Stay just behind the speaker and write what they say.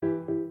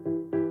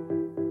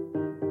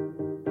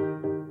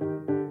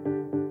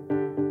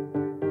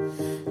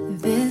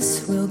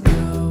this will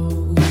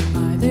go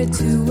either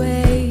two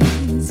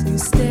ways. You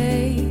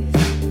stay.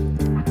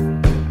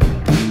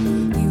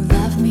 You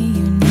love me,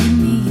 you need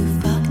me, you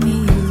fuck me,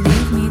 you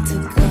leave me to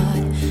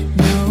God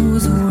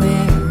knows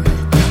where.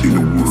 In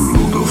a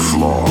world of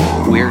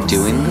flaw. We're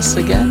doing this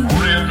again?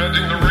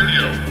 Reinventing the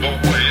radio the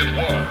way it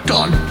was.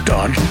 Dun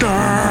dun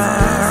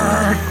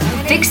dun!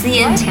 Fix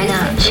the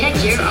antenna. Check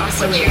your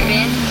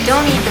oscillator.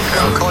 Don't eat the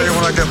I'll call you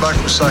when I get back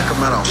from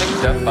Sacramento.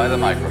 Picked up by the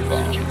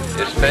microphone.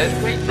 It's fed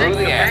through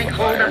the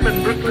amplifier. Up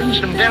in Brooklyn,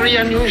 some very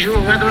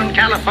unusual weather in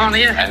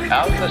California. And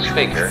out the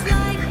speaker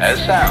as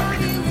sound.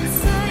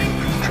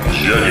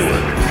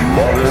 Genuine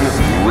modern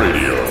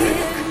radio.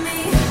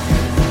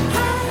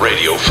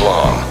 Radio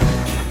Flom.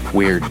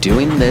 We're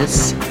doing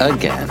this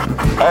again.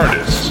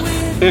 Artists.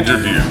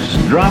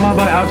 Interviews. Drama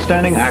by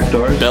outstanding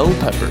actors. Bell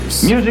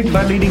Peppers. Music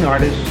by leading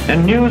artists.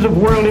 And news of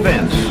world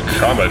events.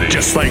 Comedy.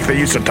 Just like they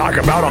used to talk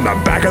about on the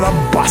back of the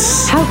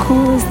bus. How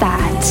cool is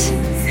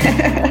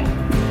that?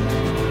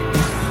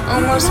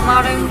 almost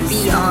modern,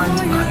 beyond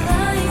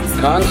modern.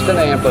 Constant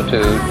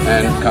amplitude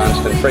and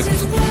constant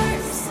frequency.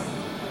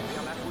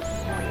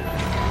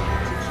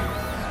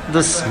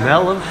 The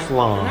smell of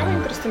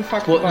flan.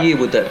 What year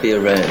would that be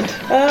around?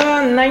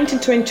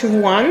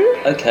 1921.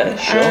 Okay,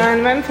 sure.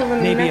 And went for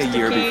maybe a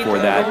year before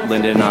that,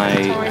 Linda and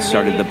I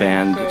started the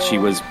band. She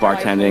was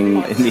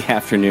bartending in the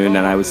afternoon,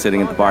 and I was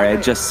sitting at the bar. I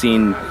had just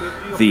seen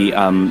the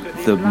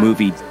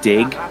movie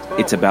Dig.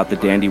 It's about the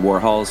Dandy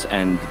Warhols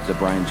and the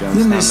Brian Jones.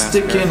 Then they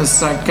stick you in a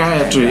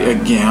psychiatry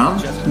again.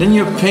 Then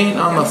you paint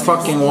on the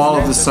fucking wall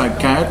of the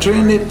psychiatry,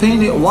 and they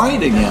paint it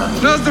white again.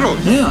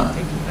 Yeah.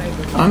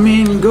 I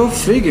mean, go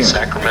figure.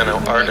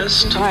 Sacramento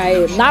artist?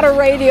 I'm not a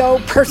radio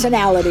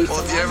personality. Well,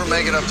 if you ever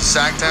make it up to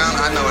Sacktown,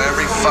 I know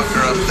every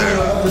fucker up there.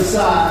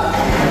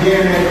 I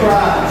began to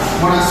cry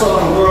when I saw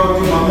the world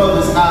through my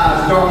mother's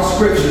eyes. Dark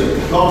scripture,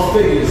 lost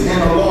figures,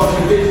 and a large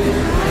conviction.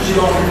 She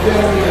lost her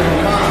family and her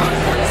mind.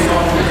 She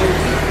lost her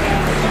vision.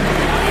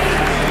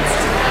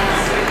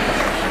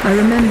 I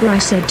remember I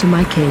said to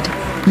my kid,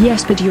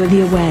 yes, but you're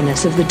the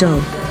awareness of the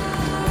doll.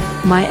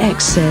 My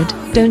ex said,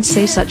 don't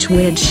say such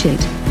weird shit.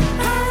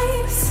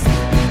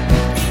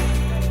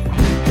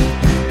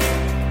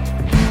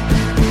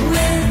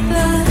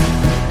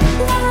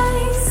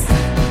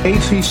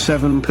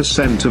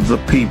 87% of the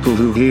people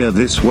who hear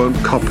this won't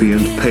copy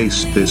and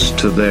paste this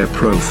to their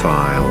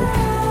profile.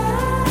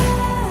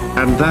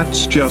 And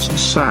that's just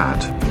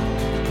sad.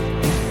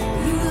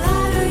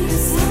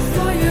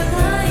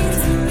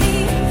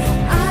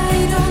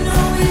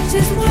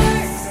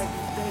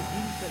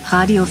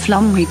 Radio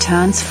Flom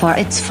returns for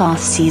its 4th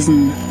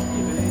season.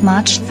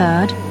 March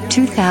 3rd,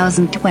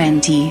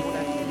 2020.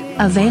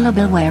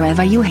 Available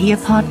wherever you hear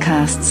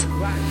podcasts.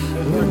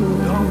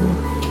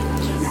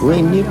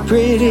 When you're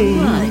pretty.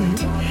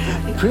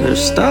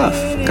 There's stuff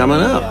coming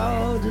up.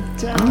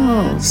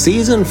 Oh.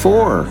 Season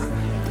 4.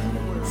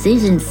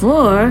 Season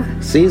 4?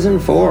 Season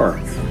 4.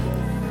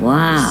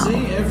 Wow.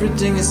 See,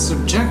 everything is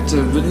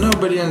subjective, but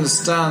nobody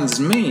understands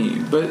me.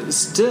 But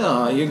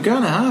still, you're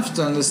gonna have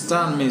to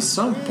understand me at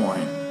some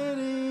point.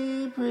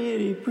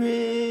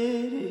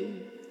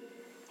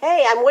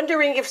 Hey, I'm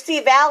wondering if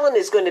Steve Allen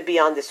is going to be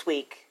on this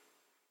week.